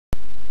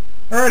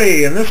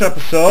Alrighty, in this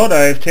episode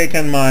I've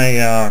taken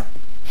my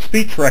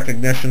speech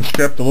recognition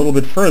script a little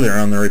bit further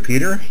on the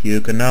repeater.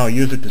 You can now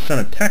use it to send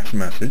a text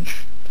message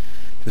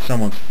to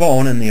someone's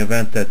phone in the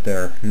event that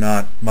they're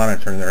not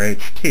monitoring their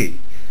HT.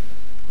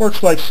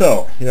 Works like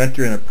so. You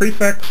enter in a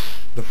prefix,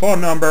 the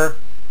phone number,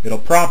 it'll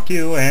prompt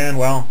you, and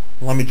well,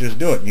 let me just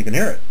do it and you can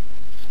hear it.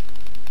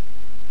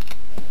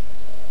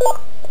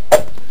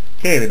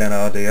 Okay,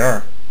 then they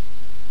are.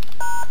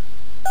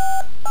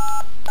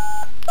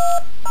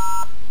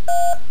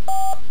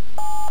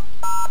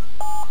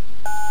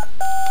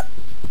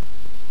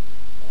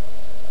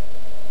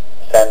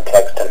 Send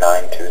text to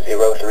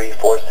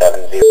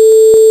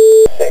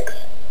 920347006.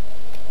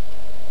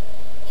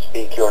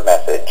 Speak your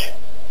message.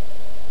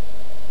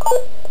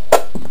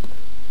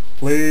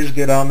 Please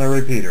get on the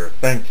repeater.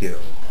 Thank you.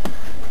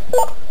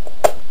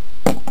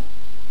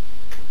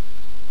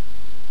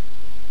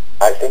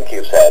 I think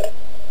you said,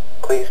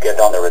 please get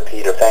on the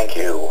repeater, thank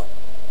you.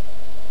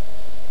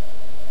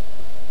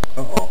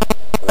 Uh-oh.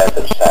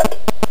 Message sent.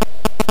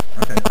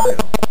 Okay, there you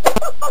go.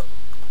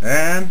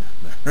 And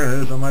there it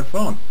is on my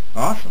phone.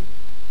 Awesome.